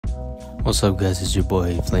What's up, guys? It's your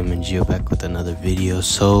boy Flamin' Geo back with another video.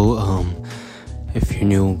 So if you're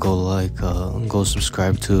new, go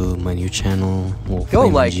subscribe to my new channel. Go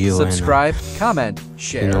like, subscribe, comment,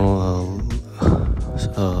 share.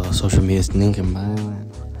 Social media link in my bio.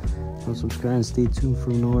 Go subscribe and stay tuned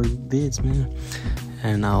for more vids, man.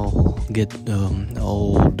 And I'll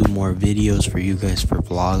do more videos for you guys for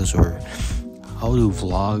vlogs, or I'll do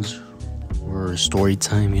vlogs or story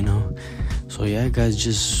time, So yeah, guys,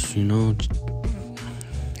 just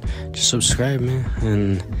subscribe, man,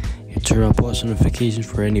 and you turn on post notifications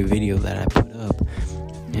for any video that I put up.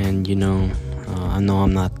 And I know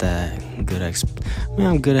I'm not that good at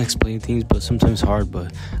I'm good at explaining things, but sometimes hard.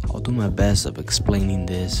 But I'll do my best of explaining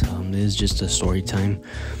this. This is just a story time.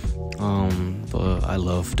 But I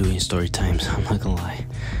love doing story times. I'm not gonna lie,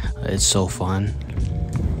 it's so fun.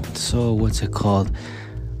 So what's it called?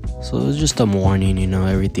 So it was just a morning,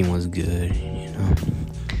 everything was good, and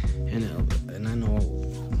I know,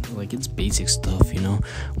 like, it's basic stuff,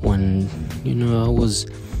 when, I was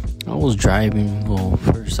driving. Well,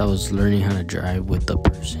 first I was learning how to drive with the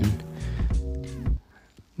person,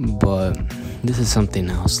 but this is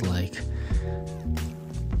something else. Like,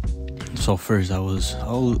 so first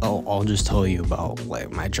I'll just tell you about,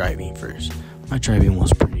 like, my driving first. My driving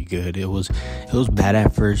was pretty good. It was bad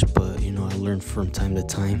at first, but I learned from time to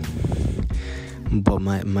time. But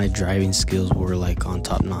my driving skills were like on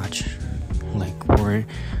top notch. Like, they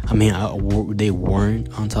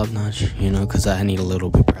weren't on top notch, because I need a little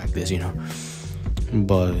bit of practice,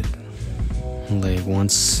 But like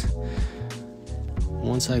once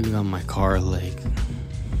I got my car,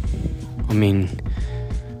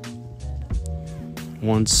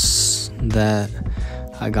 once that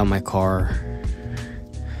I got my car,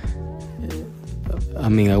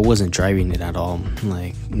 I wasn't driving it at all.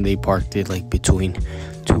 Like, they parked it like between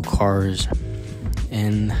two cars,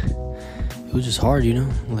 and it was just hard,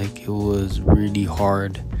 Like, it was really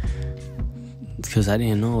hard because I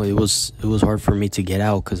didn't know. It was hard for me to get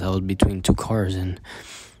out because I was between two cars, and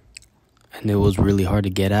it was really hard to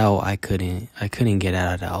get out. I couldn't get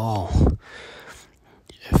out at all.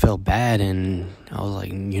 It felt bad, and I was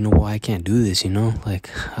like, I can't do this, Like,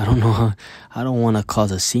 I don't know I don't want to cause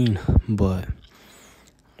a scene, but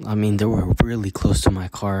they were really close to my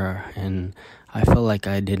car, and I felt like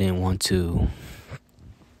I didn't want to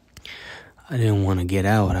get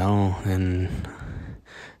out at all, and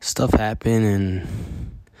stuff happened, and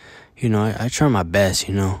I try my best,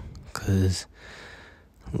 because,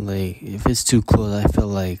 like, if it's too close, I feel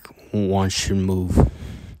like one should move.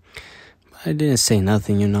 I didn't say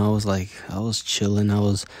nothing, I was chilling.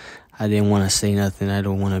 I didn't want to say nothing. I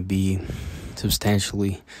don't want to be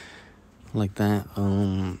substantially like that.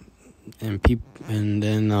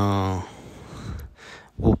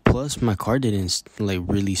 Plus my car didn't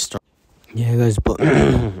really start. Yeah, guys, but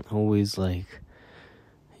always, like,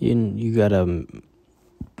 you gotta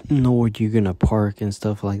know where you're gonna park and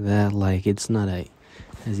stuff like that. Like, it's not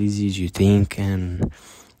as easy as you think, and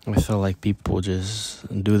I feel like people just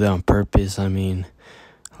do that on purpose.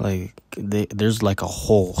 Like, there's like a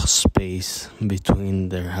whole space between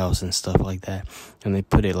their house and stuff like that, and they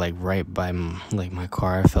put it like right by my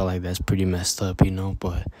car. I felt like that's pretty messed up,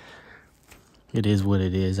 but it is what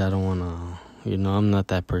it is. I don't want to, I'm not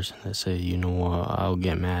that person that say, I'll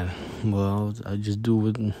get mad. Well, I just do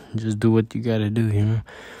what you gotta do,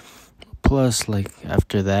 Plus, like,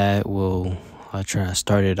 after that, I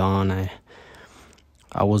started on.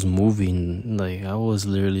 I was moving, like, I was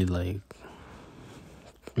literally like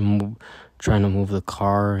trying to move the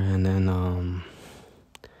car, and then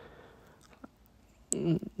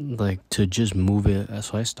like, to just move it.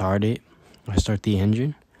 So I start the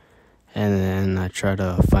engine, and then I try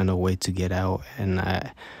to find a way to get out. And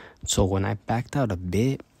so when I backed out a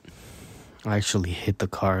bit, I actually hit the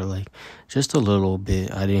car, like, just a little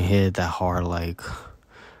bit. I didn't hit it that hard, like,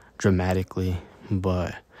 dramatically,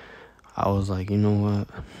 but I was like, you know what?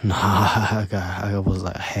 Nah, I was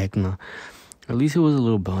like, heck no. At least it was a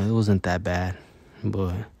little bit. It wasn't that bad,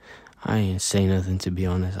 but I ain't say nothing, to be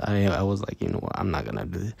honest. I was like, you know what? I'm not gonna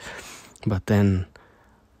do it. But then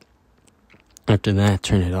after that, I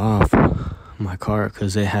turned it off, my car,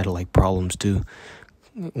 because it had like problems too.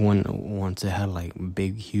 Once it had like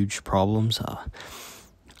big, huge problems,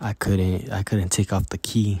 I couldn't take off the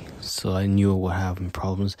key, so I knew it would have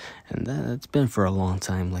problems, and that's been for a long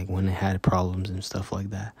time. Like, when it had problems and stuff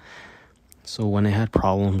like that. So when it had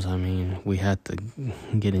problems, we had to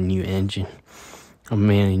get a new engine, a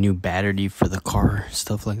new battery for the car,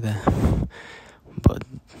 stuff like that. But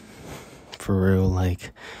for real,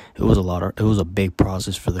 like, it was a big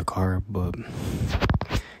process for the car, but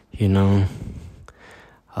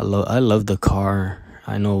I love the car.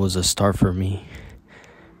 I know it was a start for me.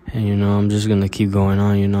 And, you know, I'm just going to keep going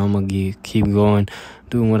on. You know, I'm going to keep going,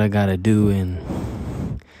 doing what I got to do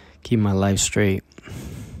and keep my life straight.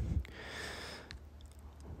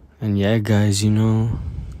 And yeah, guys, you know,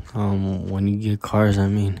 when you get cars, I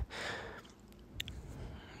mean,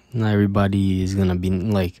 not everybody is going to be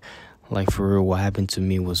like for real. What happened to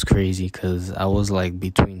me was crazy because I was like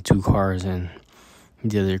between two cars and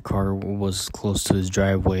the other car was close to his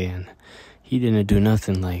driveway and he didn't do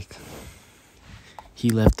nothing. Like, he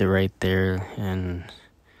left it right there, and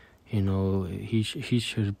you know he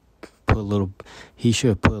should put a little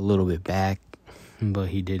bit back, but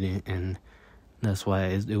he didn't, and that's why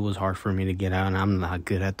it was hard for me to get out. And I'm not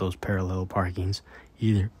good at those parallel parkings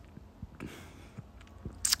either.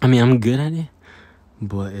 I mean, I'm good at it,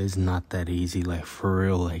 but it's not that easy. Like, for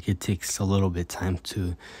real, like it takes a little bit of time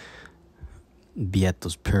to be at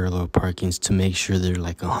those parallel parkings to make sure they're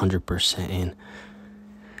like 100% in.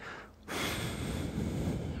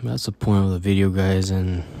 That's the point of the video, guys,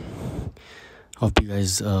 and hope you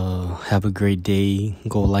guys have a great day.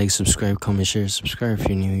 Go like, subscribe, comment, share, subscribe if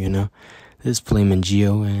you're new, you know. This is Flamin'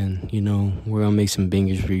 Geo, and, you know, we're gonna make some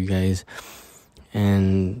bangers for you guys.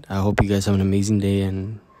 And I hope you guys have an amazing day,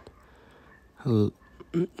 and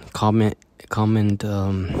comment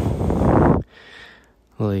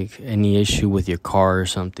like any issue with your car or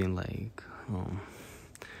something, like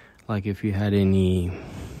if you had any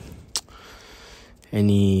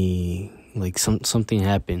like something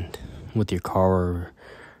happened with your car, or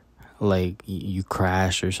like you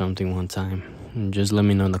crashed or something one time, and just let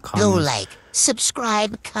me know in the comments. Go like,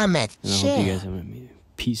 subscribe, comment, and I share. hope you guys have a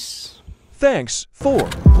peace. Thanks for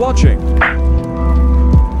watching.